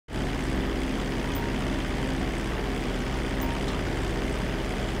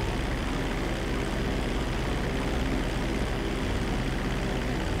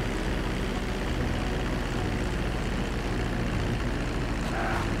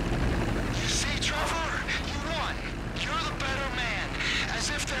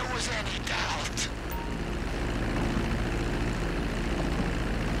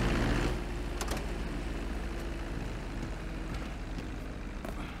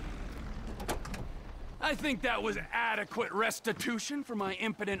I think that was adequate restitution for my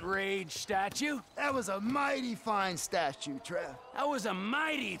impotent rage statue. That was a mighty fine statue, Trev. That was a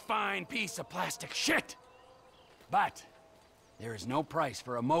mighty fine piece of plastic shit. But there is no price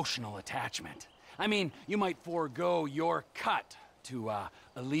for emotional attachment. I mean, you might forego your cut to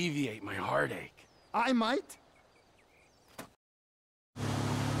alleviate my heartache. I might?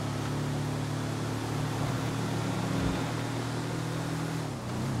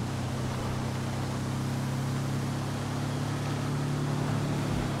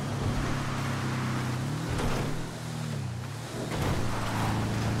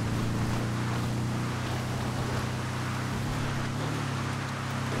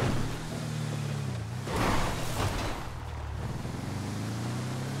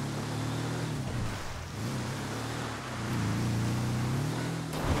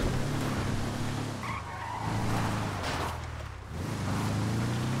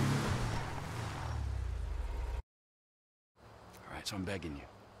 So I'm begging you.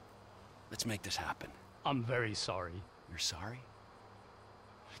 Let's make this happen. I'm very sorry. You're sorry?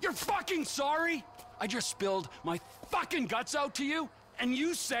 You're fucking sorry? I just spilled my fucking guts out to you, and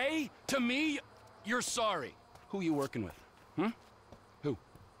you say to me, you're sorry. Who you working with? Who?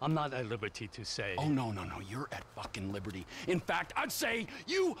 I'm not at liberty to say. Oh, no, you're at fucking liberty. In fact, I'd say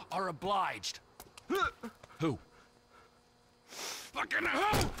you are obliged. Who? Fucking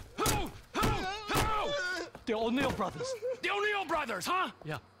who? Who? The O'Neill brothers. The O'Neill brothers, huh?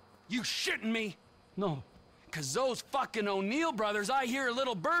 Yeah. You shitting me? No. Cause those fucking O'Neill brothers, I hear a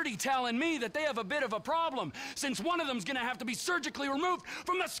little birdie telling me that they have a bit of a problem, since one of them's gonna have to be surgically removed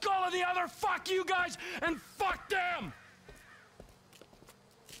from the skull of the other. Fuck you guys, and fuck them!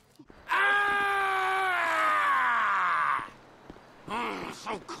 Ah!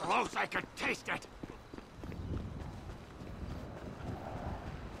 So close I could taste it.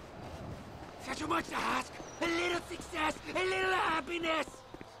 Is that too much to ask? A little success, a little happiness!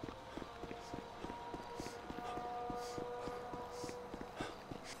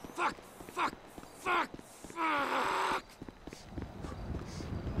 Fuck!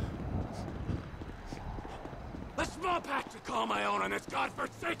 A small patch to call my own on this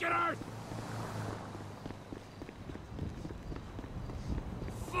godforsaken earth!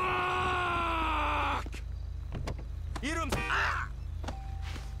 Fuck! Ah!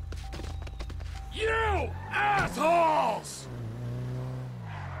 You assholes!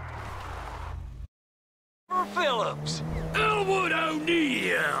 Phillips! Elwood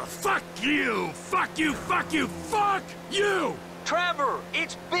O'Neill! Fuck you! Fuck you! Fuck you! Fuck you! Trevor,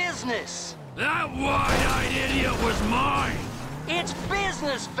 it's business! That wide-eyed idiot was mine! It's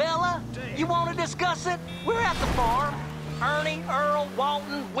business, fella! You want to discuss it? We're at the farm. Ernie, Earl,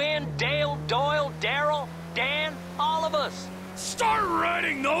 Walton, Wynn, Dale, Doyle, Darrell, Dan, all of us. Start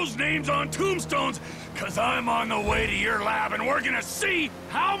writing those names on tombstones, cause I'm on the way to your lab and we're gonna see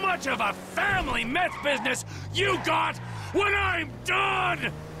how much of a family meth business you got when I'm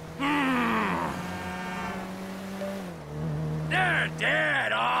done! They're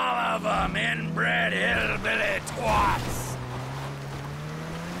dead, all of them, inbred hillbilly twats!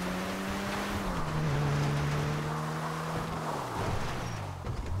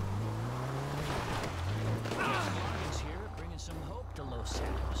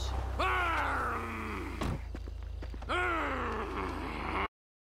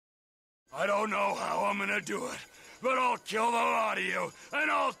 I don't know how I'm gonna do it, but I'll kill the lot of you,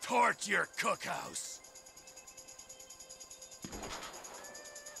 and I'll torch your cookhouse.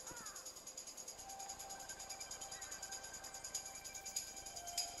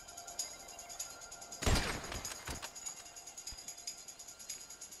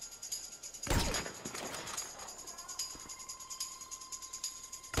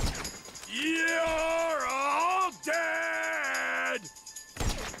 You're all dead!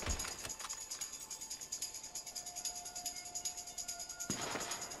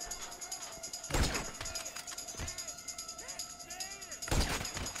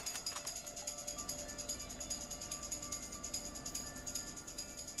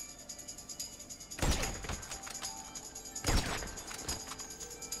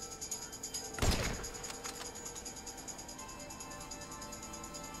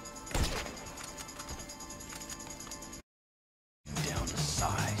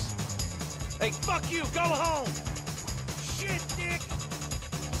 Hey, fuck you! Go home! Shit, Dick!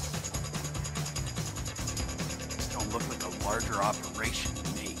 Don't look like a larger operation to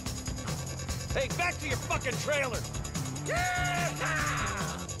me. Hey, back to your fucking trailer!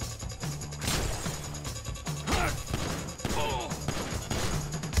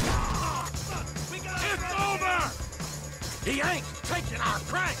 It's over! He ain't taking our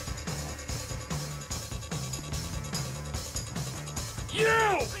crank! You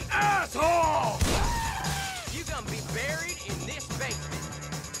asshole! You gonna be buried in this basement.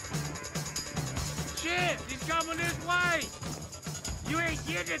 Shit, he's coming this way. You ain't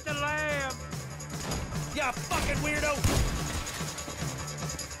getting at the lab. You fucking weirdo!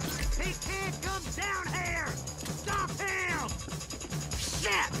 He can't come down here. Stop him.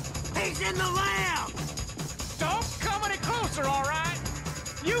 Shit, he's in the lab. Don't come any closer, all right?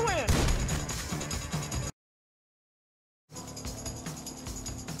 You win.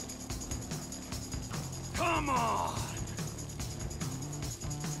 Come on!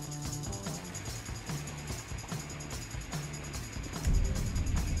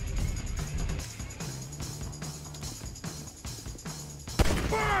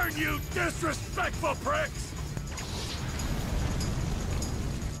 Burn, you disrespectful pricks!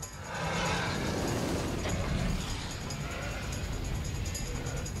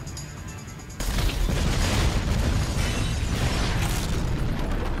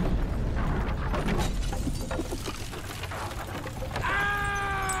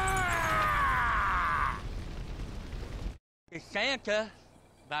 It's Santa,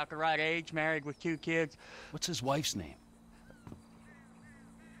 about the right age, married with 2 kids. What's his wife's name?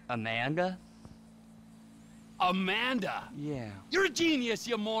 Amanda? Amanda! Yeah. You're a genius,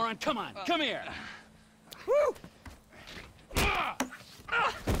 you moron! Come on, come here! Woo!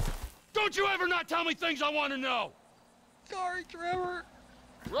 Don't you ever not tell me things I want to know! Sorry, Trevor.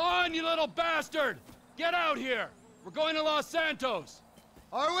 Run, you little bastard! Get out here! We're going to Los Santos!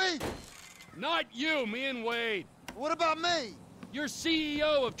 Are we? Not you, me and Wade. What about me? You're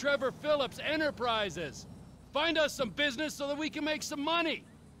CEO of Trevor Phillips Enterprises. Find us some business so that we can make some money.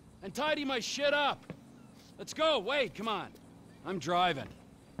 And tidy my shit up. Let's go, Wade, come on. I'm driving.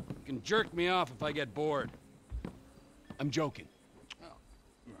 You can jerk me off if I get bored. I'm joking.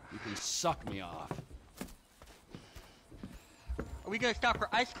 You can suck me off. Are we gonna stop for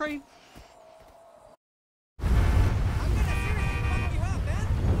ice cream?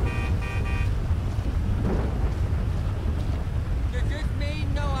 Does this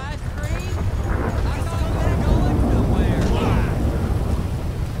mean no ice cream? I thought we were going somewhere.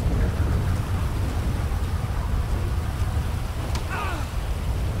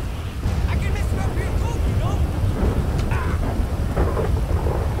 I can mess up real cool, you know?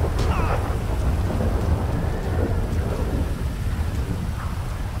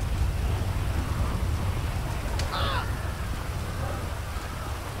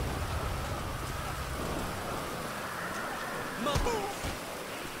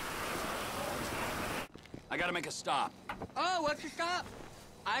 I gotta make a stop. Oh, what's your stop?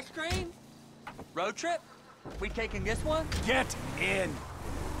 Ice cream? Road trip? We taking this one? Get in!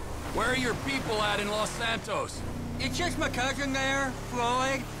 Where are your people at in Los Santos? It's just my cousin there,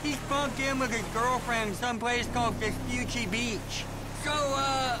 Floyd. He's bunked in with his girlfriend someplace called Vespucci Beach. So,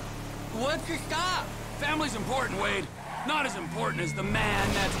 what's your stop? Family's important, Wade. Not as important as the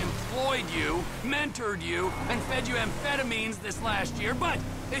man that's employed you, mentored you, and fed you amphetamines this last year, but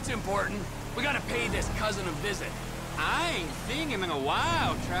it's important. We gotta pay this cousin a visit. I ain't seen him in a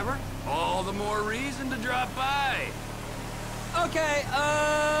while, Trevor. All the more reason to drop by. Okay,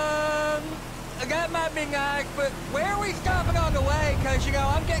 that might be nice, but where are we stopping on the way? Cause, you know,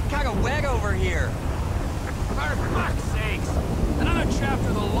 I'm getting kind of wet over here. For fuck's sakes! Another chapter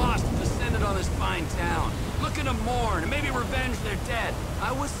of the lost have descended on this fine town. Looking to mourn and maybe revenge their dead.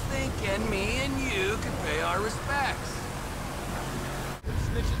 I was thinking me and you could pay our respects.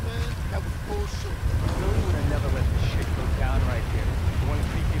 Snitches, man, that was bullshit. No, we would have never let this shit go down right here. The one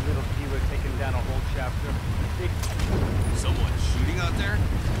creepy little dealer taking down a whole chapter. Someone shooting out there?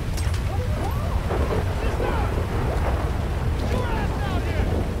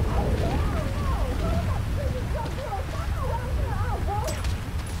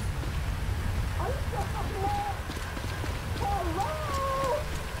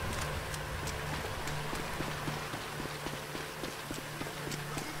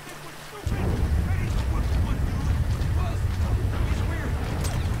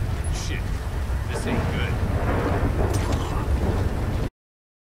 Shit, this ain't good.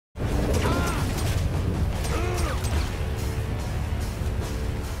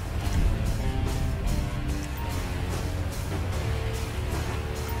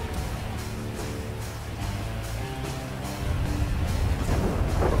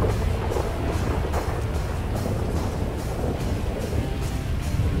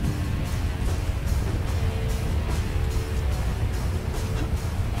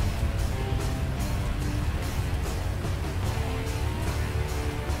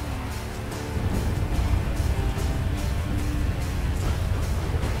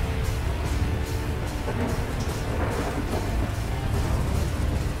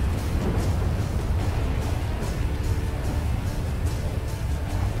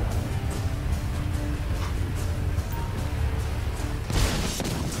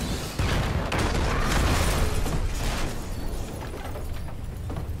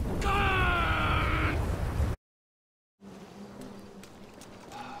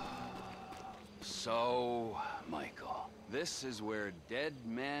 this is where dead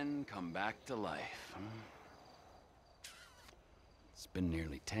men come back to life. It's been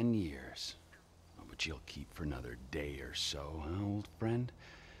nearly 10 years. Oh, but you'll keep for another day or so, huh, old friend?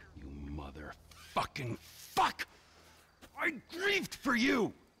 You motherfucking fuck! I grieved for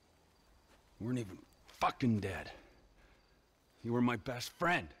you! You weren't even fucking dead. You were my best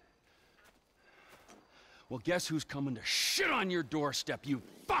friend. Well, guess who's coming to shit on your doorstep, you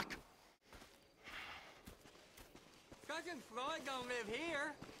fuck! Cousin Floyd don't live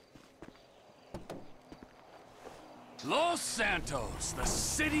here. Los Santos, the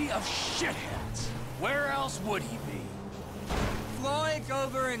city of shitheads. Where else would he be? Floyd's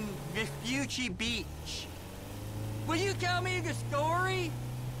over in Vespucci Beach. Will you tell me the story?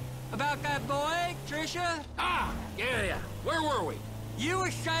 About that boy, Trisha? Ah, yeah. Where were we? You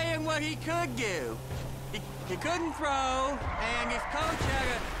were saying what he could do. He couldn't throw, and his coach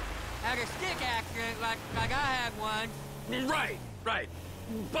had a stick accident like I had one. Right.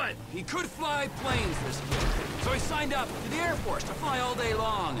 But he could fly planes, this kid. So he signed up to the Air Force to fly all day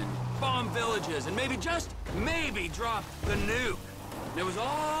long and bomb villages and maybe, just maybe, drop the nuke. And it was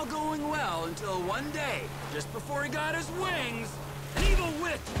all going well until one day, just before he got his wings, an evil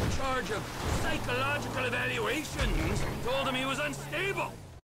witch in charge of psychological evaluations told him he was unstable.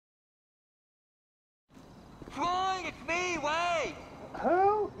 Floyd, it's me, Wade.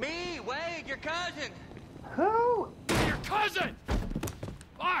 Who? Me, Wade, your cousin. Who? Your cousin!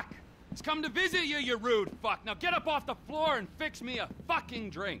 Fuck! He's come to visit you, you rude fuck. Now get up off the floor and fix me a fucking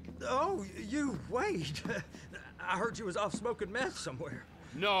drink. Oh, you, Wade. I heard you was off smoking meth somewhere.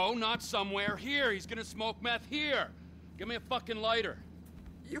 No, not somewhere. Here. He's gonna smoke meth here. Give me a fucking lighter.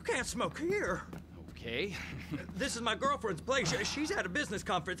 You can't smoke here. Okay. This is my girlfriend's place. She's at a business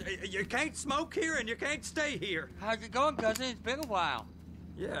conference. You can't smoke here and you can't stay here. How's it going, cousin? It's been a while.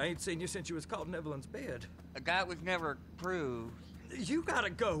 Yeah, I ain't seen you since you was caught in Evelyn's bed. That was never proved. You gotta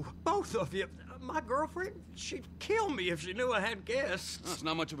go, both of you. My girlfriend, she'd kill me if she knew I had guests. Well, it's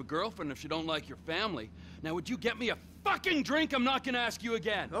not much of a girlfriend if you don't like your family. Now, would you get me a fucking drink? I'm not gonna ask you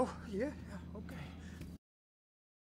again. Oh, yeah,